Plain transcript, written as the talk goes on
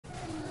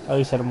At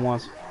least hit him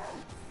once.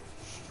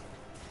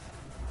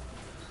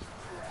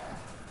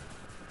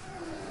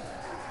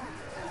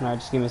 Alright,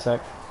 just give me a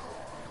sec.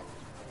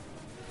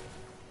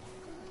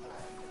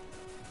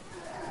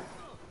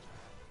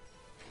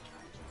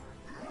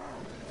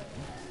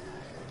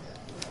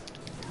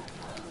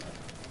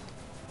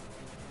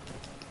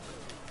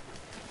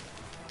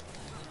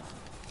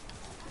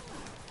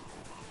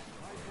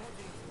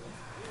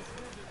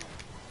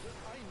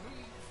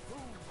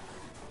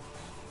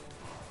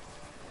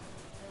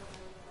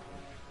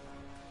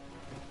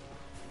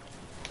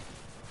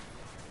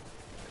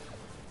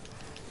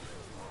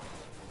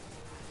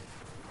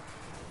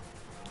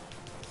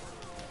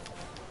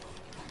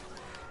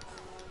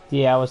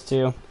 Yeah, I was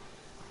too.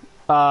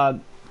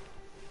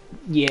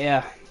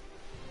 Yeah.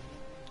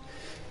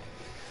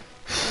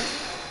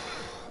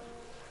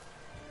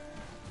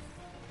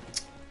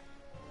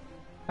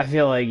 I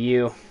feel like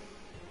you.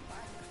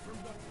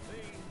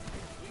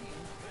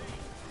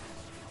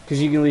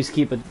 Because you can at least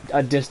keep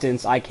a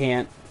distance, I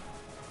can't.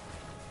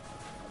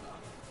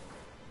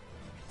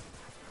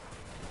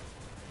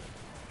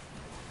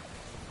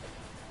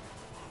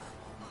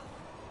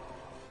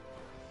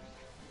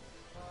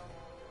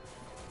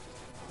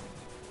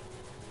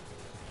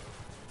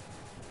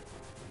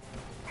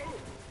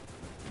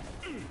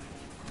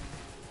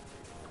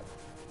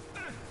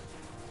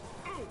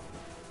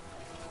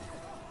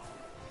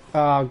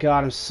 Oh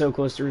god, I'm so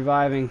close to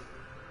reviving.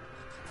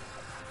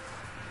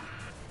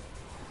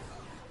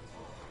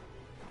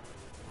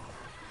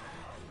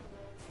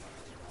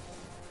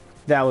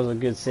 That was a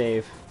good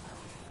save.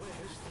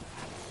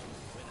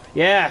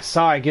 Yeah,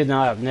 sorry, good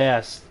enough.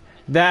 Yes.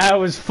 That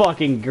was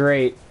fucking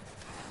great.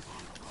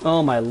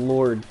 Oh my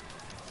lord.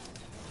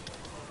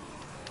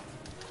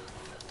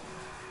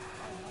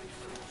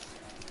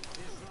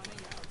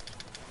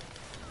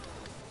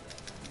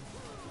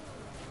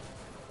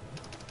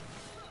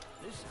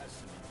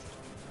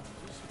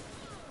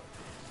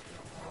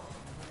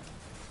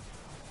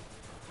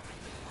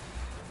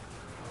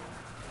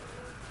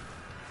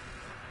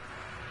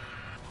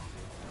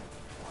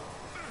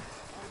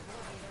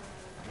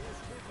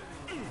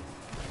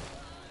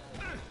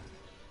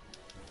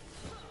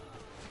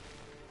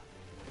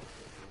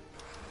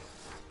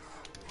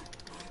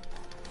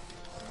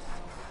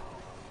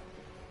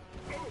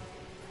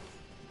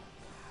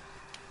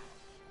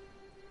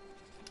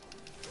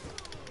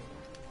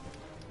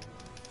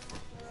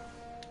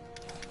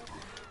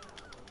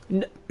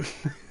 No.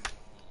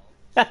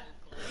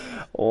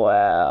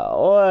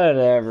 Wow,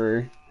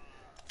 whatever.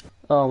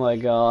 Oh my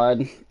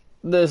god.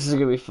 This is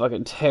gonna be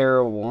fucking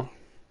terrible.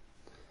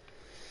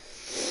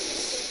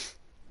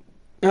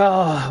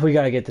 Oh, we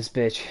gotta get this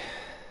bitch.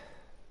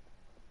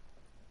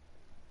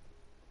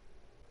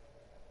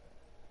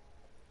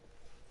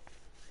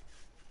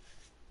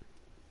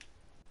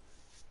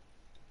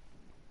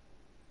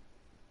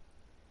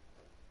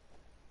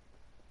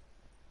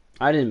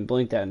 I didn't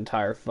blink that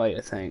entire fight,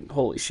 I think.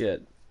 Holy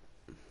shit.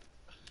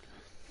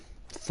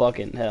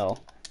 Fucking hell.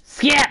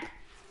 Skip!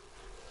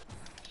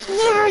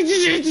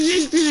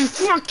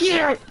 Fuck you!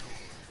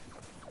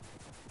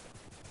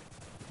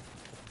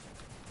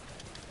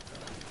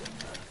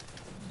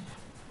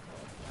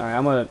 Alright,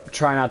 I'm gonna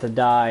try not to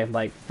die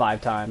like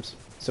 5 times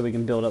so we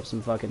can build up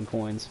some fucking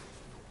coins.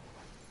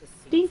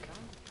 Dink!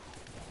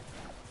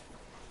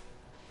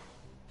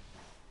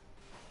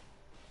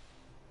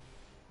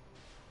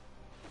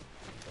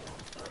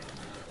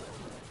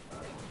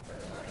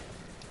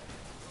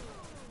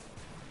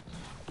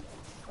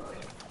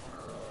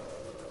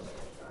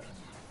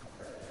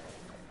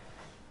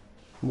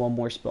 One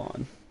more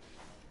spawn.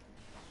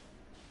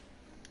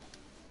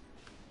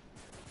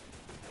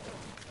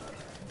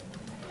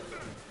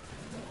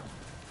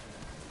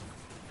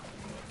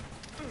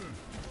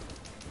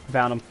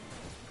 Found him.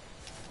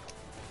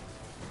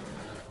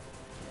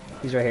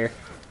 He's right here.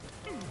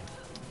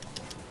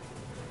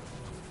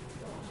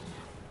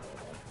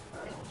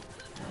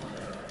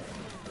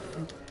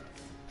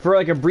 For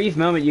like a brief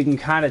moment, you can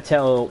kind of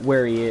tell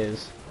where he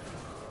is.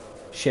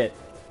 Shit.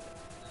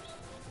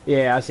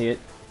 Yeah, I see it.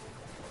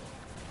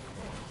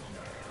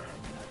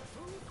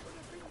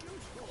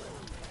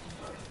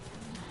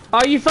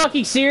 Are you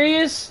fucking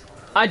serious?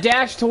 I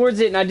dashed towards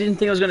it and I didn't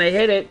think I was gonna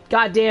hit it.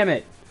 God damn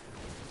it.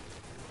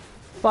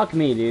 Fuck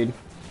me, dude.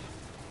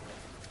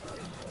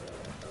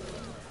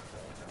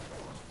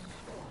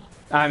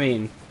 I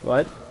mean,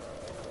 what?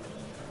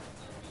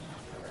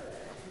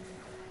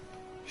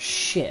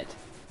 Shit.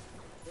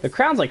 The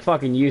crown's like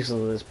fucking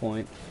useless at this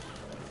point.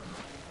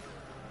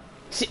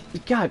 See,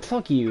 God,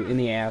 fuck you in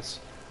the ass.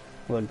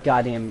 With a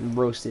goddamn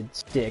roasted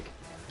stick.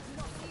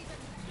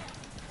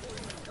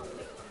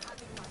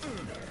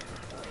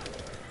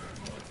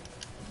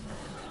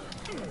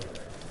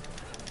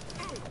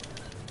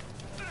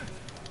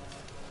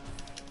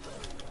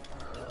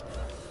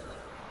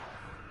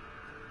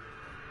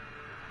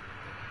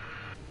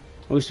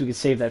 I wish we could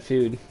save that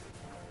food.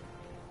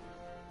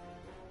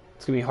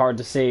 It's gonna be hard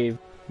to save,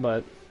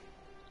 but...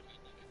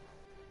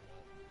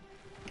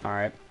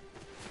 Alright.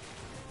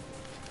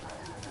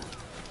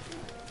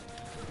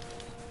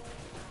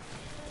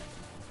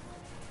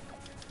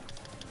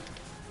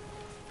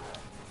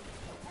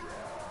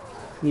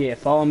 Yeah,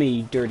 follow me,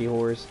 you dirty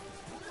whores.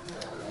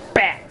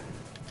 Bat!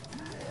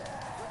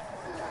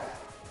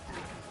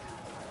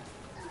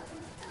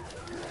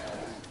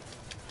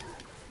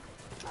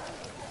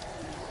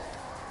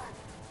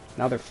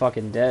 Now they're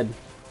fucking dead.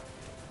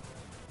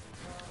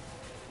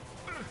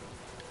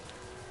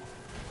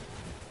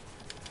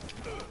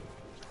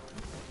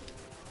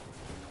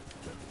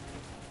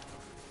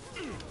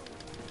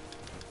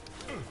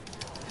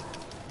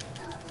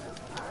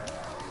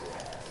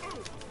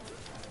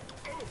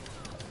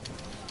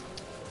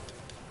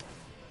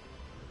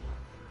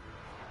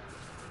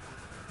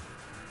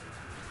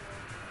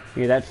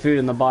 Yeah, that food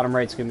in the bottom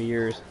right's gonna be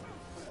yours.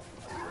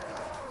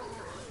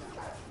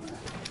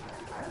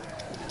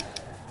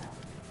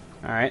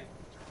 Alright.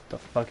 What the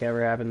fuck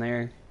ever happened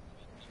there?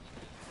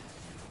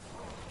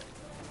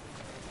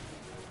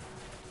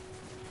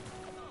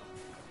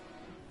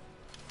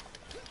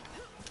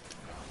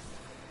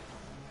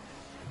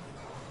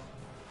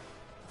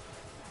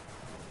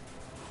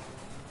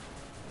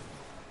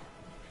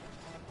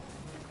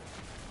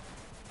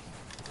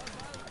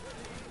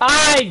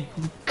 I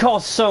call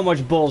so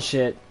much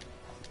bullshit.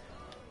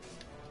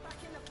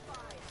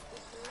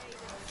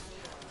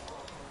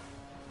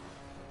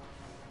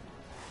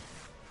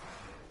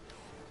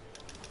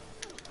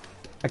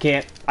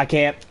 I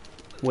can't.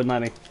 Wouldn't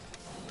let me.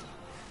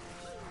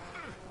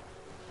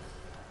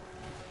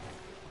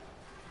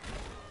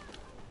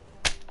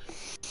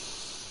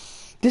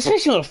 This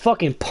makes me want to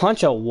fucking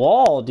punch a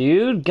wall,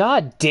 dude.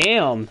 God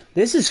damn.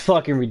 This is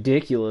fucking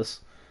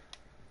ridiculous.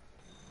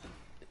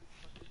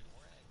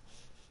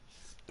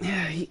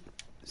 Yeah, he's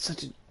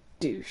such a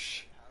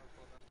douche.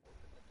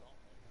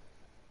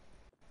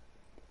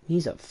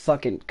 He's a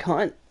fucking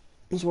cunt.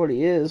 That's what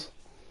he is.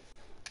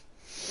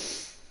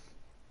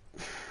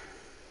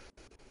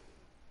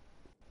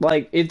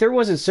 Like, if there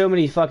wasn't so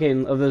many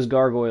fucking of those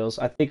gargoyles,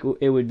 I think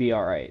it would be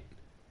alright.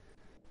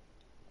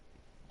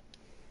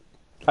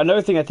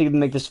 Another thing I think would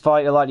make this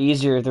fight a lot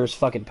easier if there was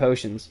fucking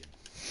potions.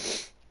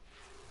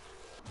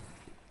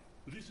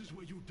 This is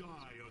where you die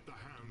at the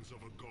hands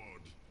of a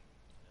god.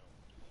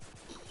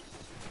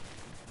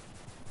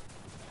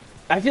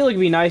 I feel like it'd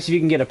be nice if you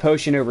can get a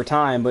potion over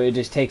time, but it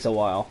just takes a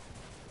while.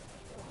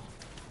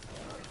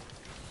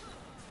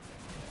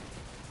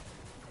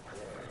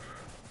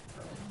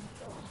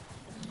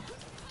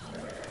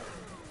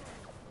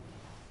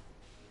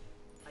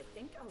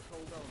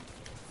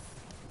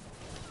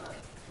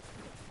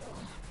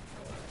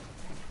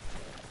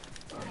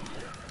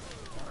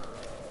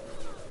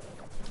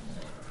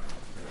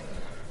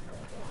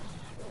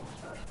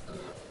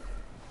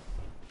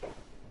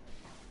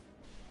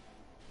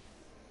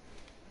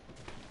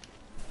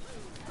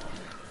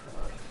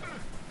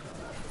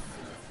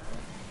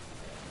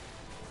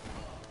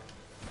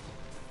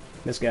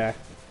 This guy.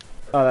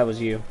 Oh, that was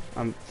you.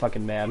 I'm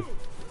fucking mad.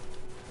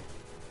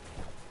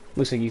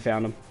 Looks like you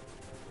found him.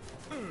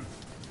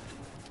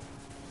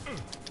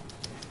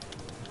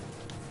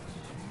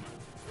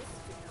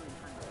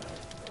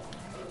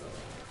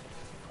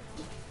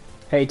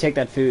 Hey, take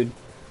that food.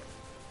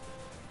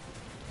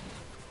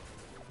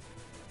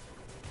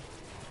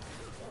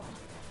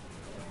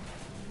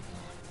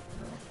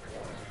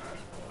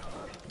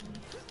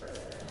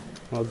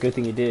 Well, good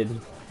thing you did.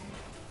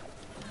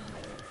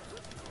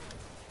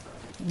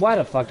 Why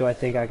the fuck do I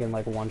think I can,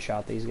 like,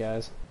 one-shot these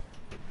guys?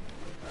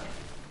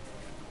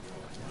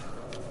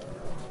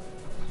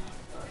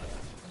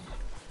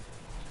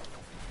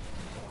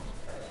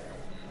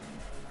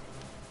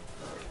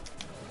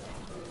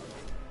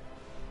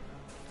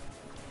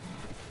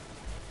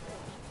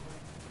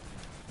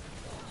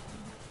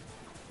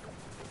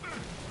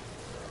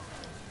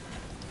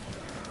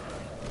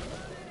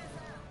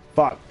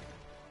 Fuck.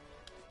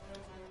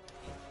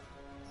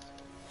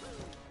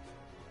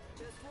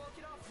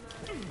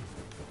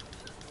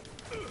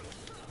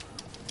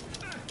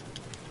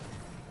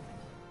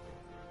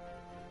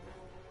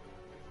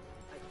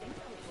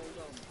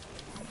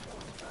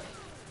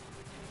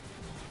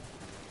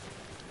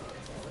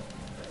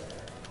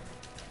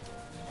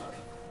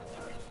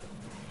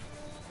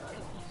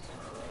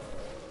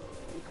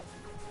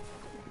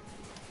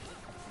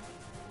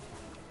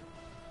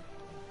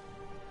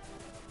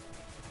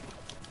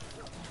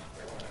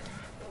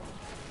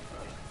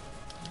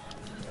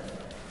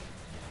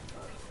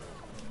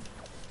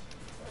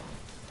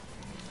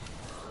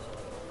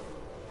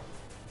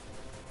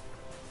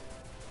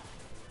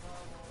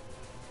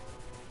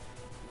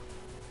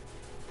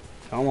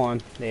 Come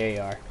on, there you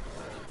are. At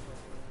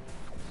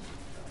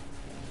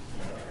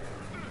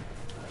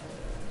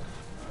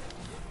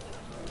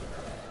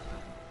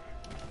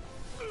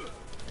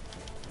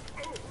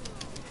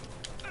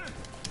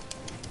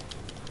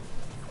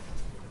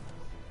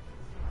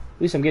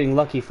least I'm getting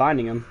lucky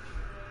finding him.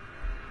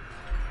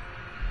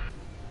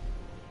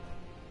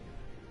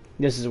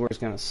 This is where it's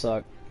gonna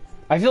suck.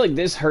 I feel like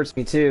this hurts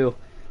me too.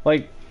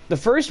 Like, the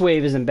first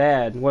wave isn't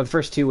bad. Well, the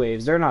first two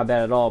waves, they're not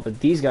bad at all, but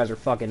these guys are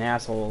fucking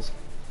assholes.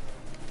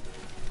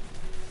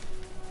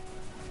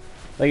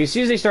 Like, as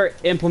soon as they start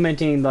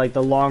implementing, like,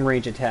 the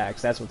long-range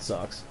attacks, that's what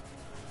sucks.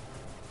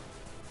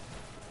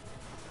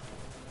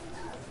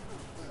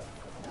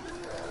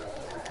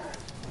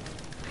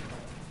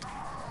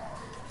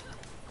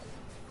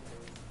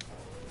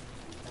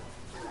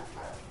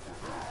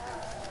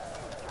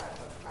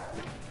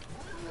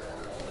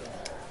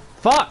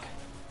 Fuck!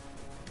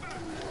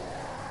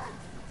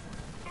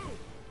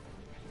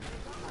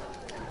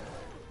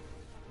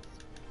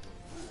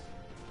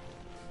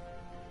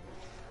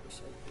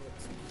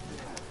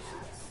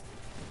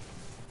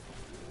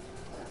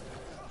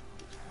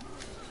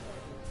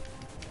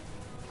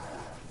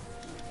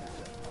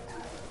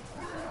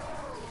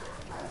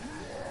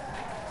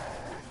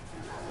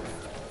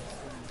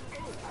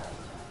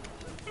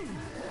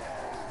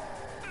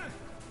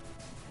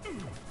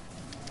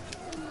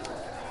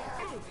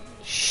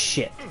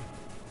 Shit.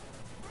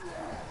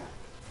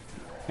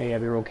 Hey, you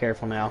gotta be real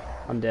careful now.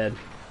 I'm dead.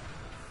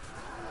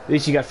 At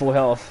least you got full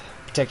health.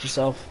 Protect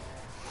yourself.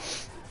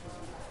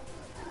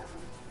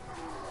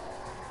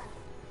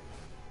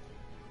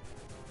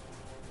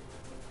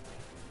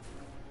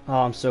 Oh,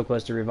 I'm so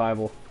close to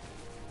revival.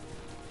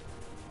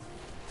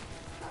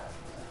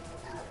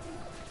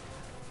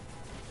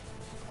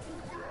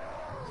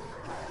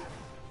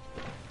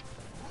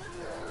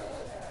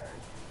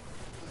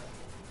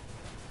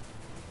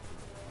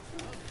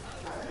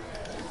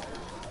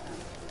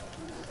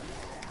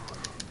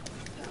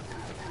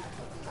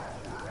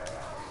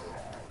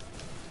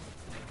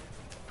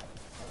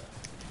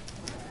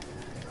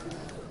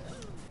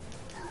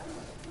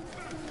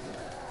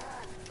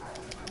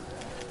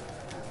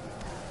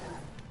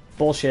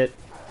 Bullshit.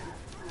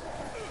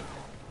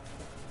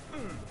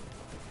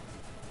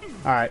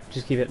 Alright,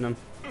 just keep hitting them.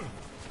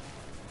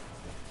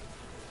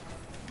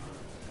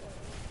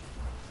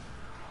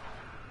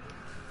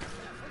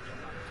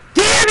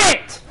 Damn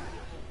it!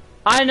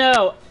 I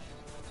know.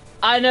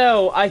 I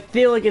know. I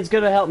feel like it's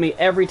gonna help me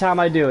every time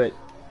I do it.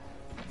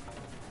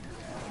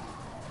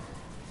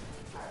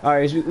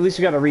 Alright, at least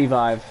we got a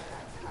revive.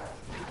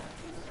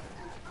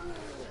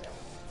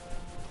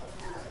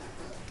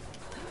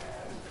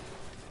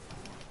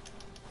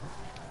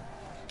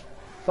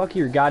 Fuck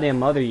your goddamn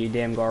mother, you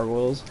damn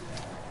gargoyles.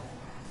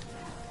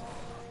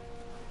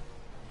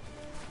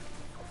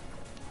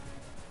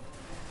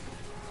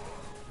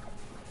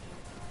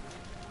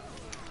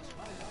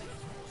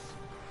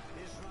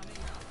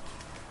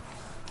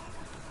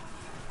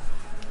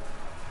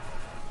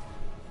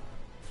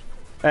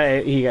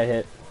 Hey, he got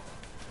hit.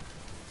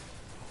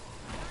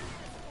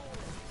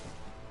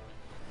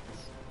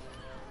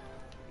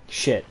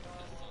 Shit.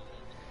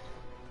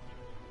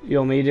 You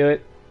want me to do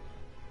it?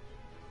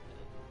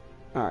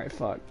 Alright,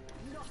 fuck.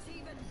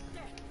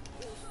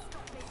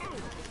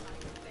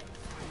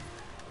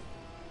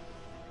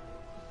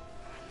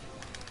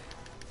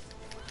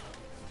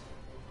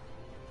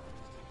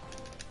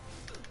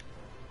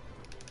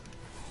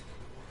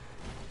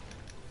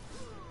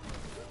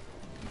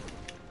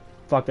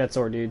 Fuck that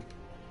sword, dude.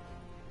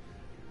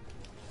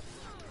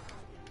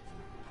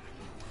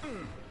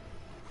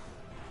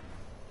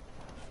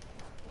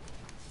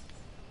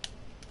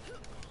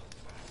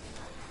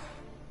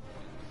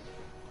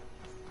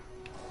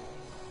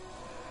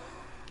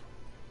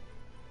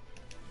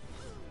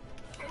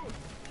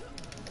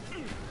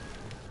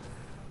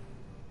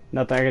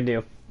 Nothing I can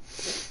do.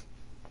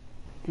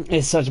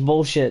 It's such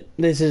bullshit.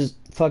 This is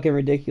fucking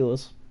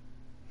ridiculous.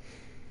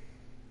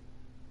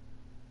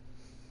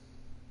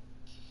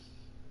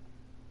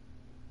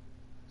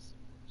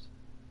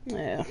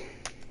 Yeah.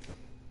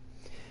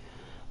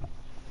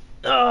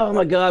 Oh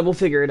my god, we'll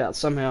figure it out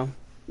somehow.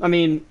 I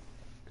mean,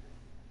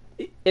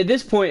 at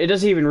this point, it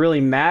doesn't even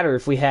really matter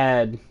if we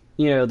had,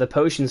 you know, the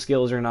potion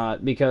skills or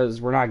not, because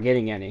we're not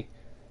getting any.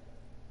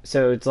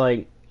 So it's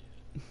like,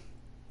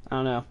 I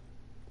don't know.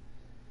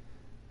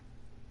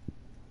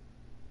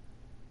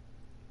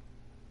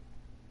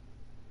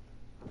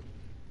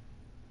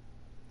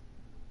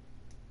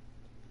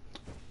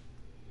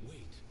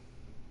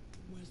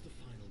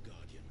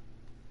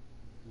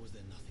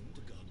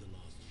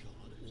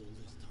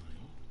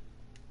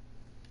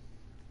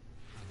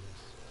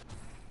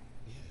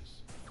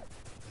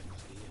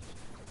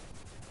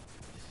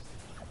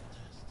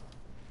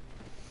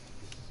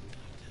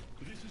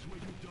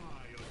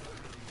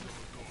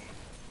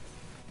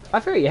 I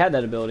forgot you had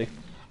that ability.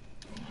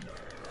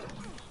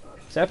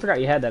 See, I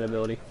forgot you had that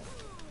ability.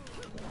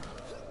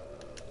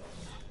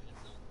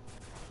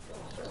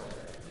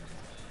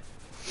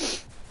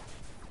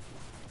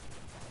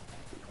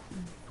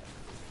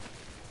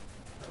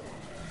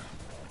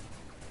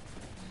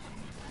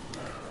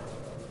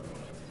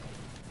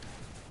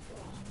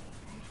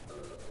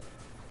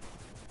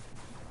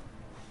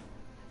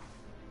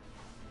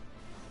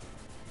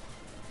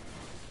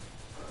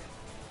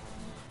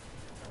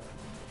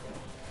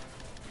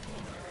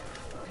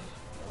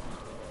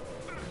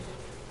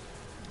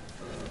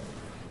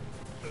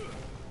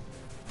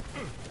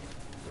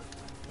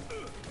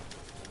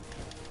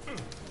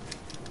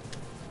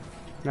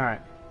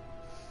 Alright.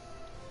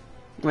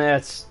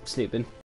 That's stupid.